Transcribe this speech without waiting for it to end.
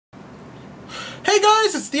Hey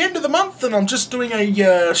guys, it's the end of the month and I'm just doing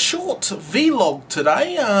a short vlog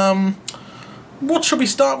today. What should we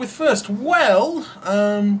start with first? Well,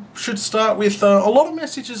 should start with a lot of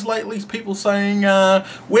messages lately, people saying,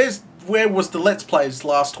 where was the Let's Plays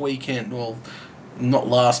last weekend? Well, not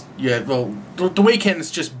last, yeah, well, the weekend has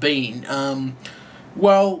just been.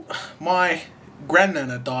 Well, my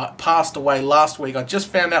grandnana passed away last week. I just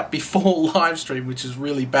found out before live stream, which is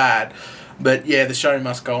really bad. But yeah, the show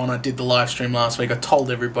must go on. I did the live stream last week. I told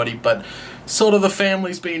everybody, but sort of the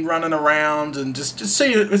family's been running around and just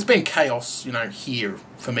see, it's been chaos, you know, here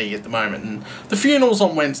for me at the moment. And the funeral's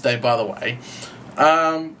on Wednesday, by the way.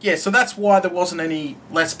 Yeah, so that's why there wasn't any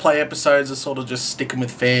Let's Play episodes of sort of just sticking with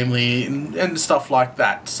family and stuff like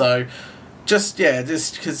that. So just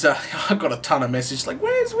because I got a ton of messages like,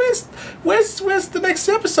 where's the next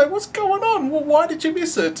episode? What's going on? Well, why did you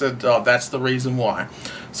miss it? And, oh, that's the reason why.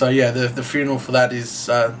 So yeah, the funeral for that is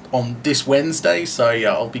on this Wednesday. So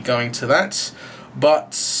yeah, I'll be going to that.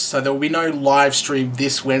 But so there will be no live stream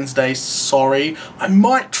this Wednesday. Sorry, I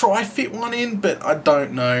might try fit one in, but I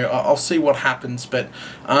don't know. I'll see what happens. But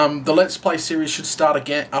the Let's Play series should start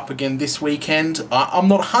up again this weekend. I'm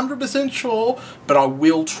not 100% sure, but I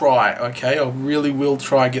will try. Okay, I really will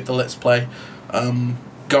try get the Let's Play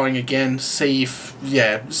going again. See if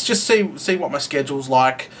just see what my schedule's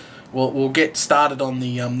like. We'll get started on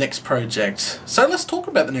the next project. So let's talk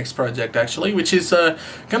about the next project actually, which is going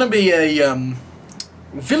to be a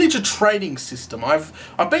villager trading system. I've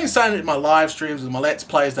been saying it in my live streams and my Let's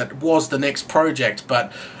Plays that it was the next project,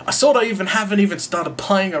 but I sort of haven't even started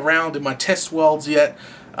playing around in my test worlds yet.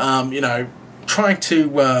 You know, trying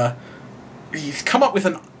to come up with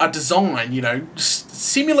a design, you know,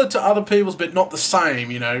 similar to other people's but not the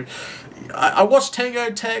same. You know, I watch Tango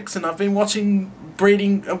Techs and I've been watching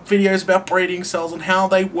breeding videos about breeding cells and how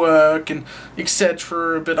they work and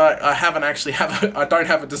etc. But I haven't actually I don't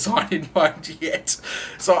have a design in mind yet.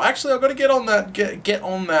 So actually I've got to get on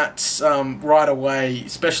that right away,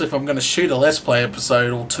 especially if I'm going to shoot a Let's Play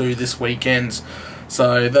episode or two this weekend.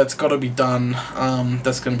 So that's got to be done.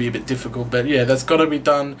 That's going to be a bit difficult, but yeah, that's got to be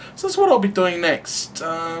done. So that's what I'll be doing next.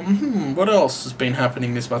 What else has been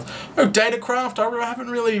happening this month? Oh, datacraft. I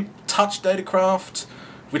haven't really touched datacraft,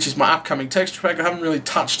 which is my upcoming texture pack. I haven't really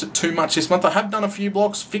touched it too much this month. I have done a few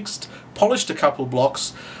blocks, polished a couple of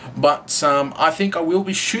blocks, but I think I will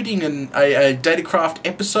be shooting a datacraft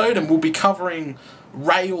episode, and we'll be covering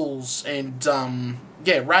rails and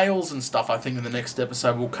rails and stuff. I think in the next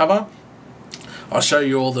episode we'll cover. I'll show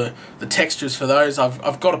you all the textures for those.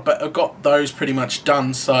 I've got those pretty much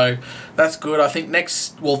done, so that's good. I think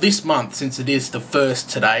this month, since it is the first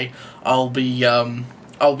today, I'll be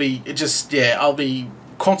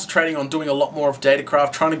concentrating on doing a lot more of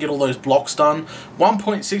datacraft, trying to get all those blocks done.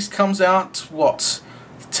 1.6 comes out, what,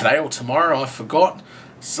 today or tomorrow, I forgot.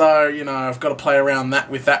 So, you know, I've got to play around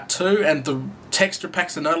with that too. And the texture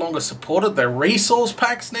packs are no longer supported. They're resource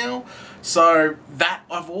packs now. So that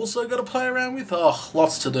I've also got to play around with. Oh,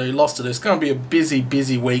 lots to do, lots to do. It's going to be a busy,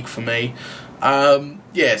 busy week for me.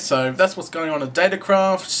 Yeah, so that's what's going on at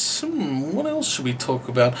datacraft. What else should we talk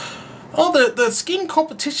about? Oh, the skin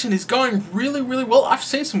competition is going really, really well. I've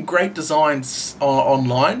seen some great designs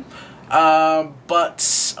online,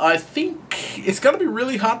 but I think it's going to be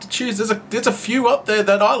really hard to choose. There's a few up there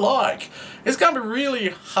that I like. It's going to be really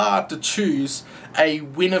hard to choose a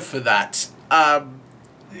winner for that.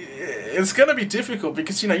 It's going to be difficult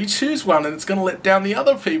because, you know, you choose one and it's going to let down the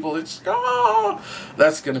other people. It's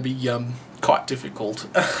that's going to be quite difficult.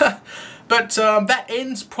 But that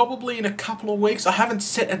ends probably in a couple of weeks. I haven't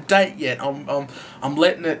set a date yet. I'm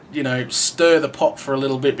letting it, you know, stir the pot for a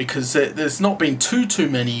little bit because there's not been too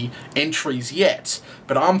many entries yet.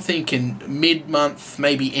 But I'm thinking mid-month,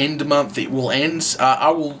 maybe end-month it will end.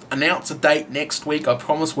 I will announce a date next week, I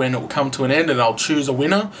promise, when it will come to an end, and I'll choose a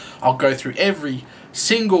winner. I'll go through every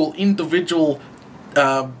single individual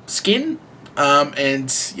skin.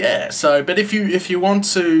 And yeah, so but if you want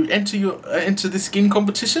to enter the skin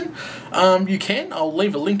competition, you can. I'll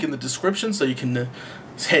leave a link in the description so you can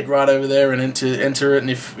head right over there and enter it. And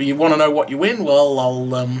if you want to know what you win, well, I'll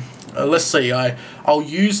let's see. I'll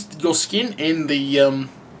use your skin in the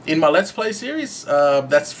in my Let's Play series.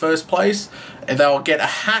 That's first place, and they'll get a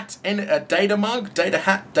hat and a data mug.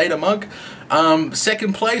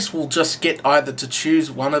 Second place will just get either to choose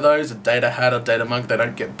one of those, a data hat or data mug. They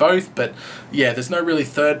don't get both, but yeah, there's no really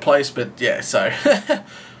third place. But yeah, so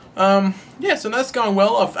yeah, so that's going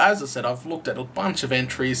well. As I said, I've looked at a bunch of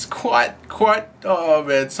entries. Quite. Oh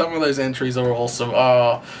man, some of those entries are awesome.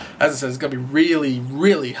 Oh, as I said, it's gonna be really,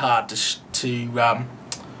 really hard to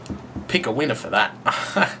pick a winner for that.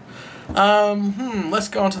 Let's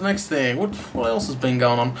go on to the next thing. What else has been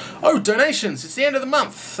going on? Oh, donations. It's the end of the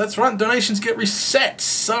month. That's right, donations get reset.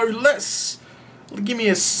 So give me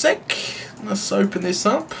a sec. Let's open this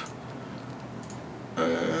up.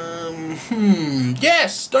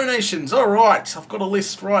 Yes, donations. Alright, I've got a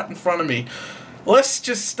list right in front of me. Let's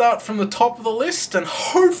just start from the top of the list and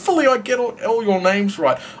hopefully I get all your names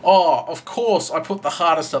right. Oh, of course, I put the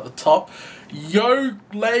hardest at the top. Yo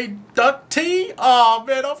Lay Duck Tea. Oh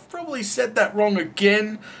man, I've probably said that wrong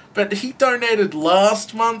again, but he donated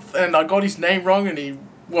last month and I got his name wrong and he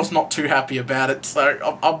was not too happy about it,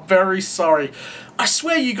 so I'm very sorry. I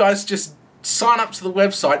swear you guys just sign up to the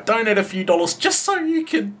website, donate a few dollars just so you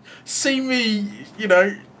can see me, you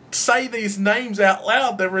know, say these names out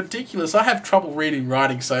loud. They're ridiculous. I have trouble reading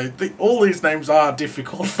writing, so all these names are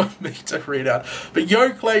difficult for me to read out. But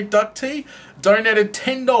Yokley Duck Tea donated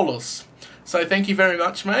 $10. So thank you very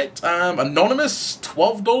much, mate. Anonymous,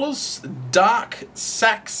 $12. Dark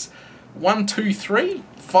Sax 123,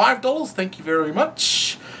 $5. Thank you very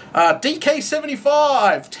much.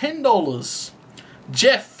 DK75, $10.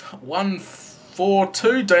 Jeff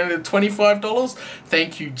 142 donated $25.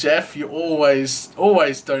 Thank you, Jeff. You're always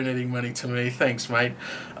donating money to me. Thanks, mate.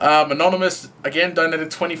 Anonymous again donated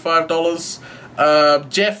 $25.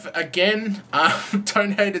 Jeff again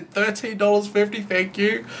donated $13.50. Thank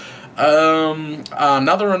you.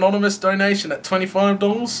 Another anonymous donation at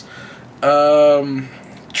 $25.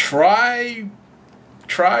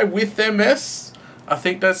 Try with MS, I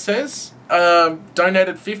think that says.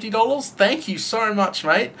 Donated $50. Thank you so much,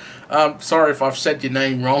 mate. Sorry if I've said your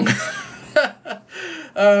name wrong.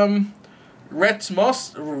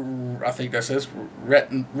 Retmos, I think that says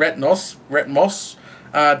Retmos,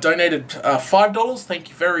 donated $5. Thank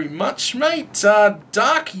you very much, mate.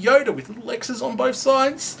 Dark Yoda with little X's on both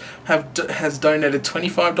sides has donated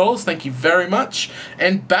 $25. Thank you very much.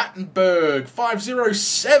 And Battenberg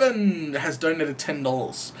 507 has donated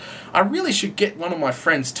 $10. I really should get one of my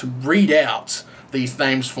friends to read out these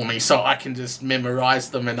names for me so I can just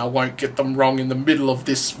memorize them and I won't get them wrong in the middle of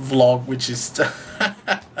this vlog, which is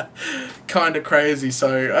kind of crazy.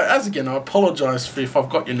 So as again, I apologize if I've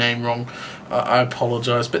got your name wrong. I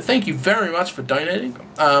apologize, but thank you very much for donating.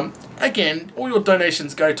 Again, all your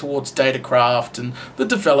donations go towards datacraft and the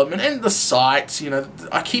development and the site. You know,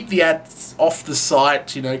 I keep the ads off the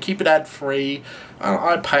site, you know, keep it ad free.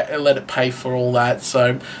 I let it pay for all that.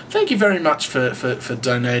 So thank you very much for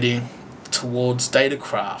donating towards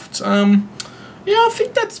datacraft. Yeah, I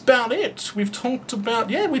think that's about it. We talked about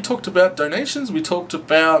donations, we talked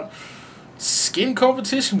about skin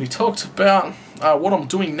competition, we talked about what I'm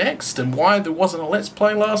doing next and why there wasn't a Let's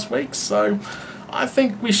Play last week, so I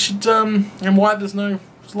think we should, and why there's no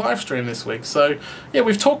live stream this week. So yeah,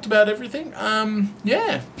 we've talked about everything.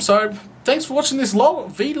 Yeah, so thanks for watching this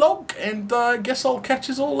vlog, and I guess I'll catch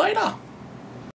you all later.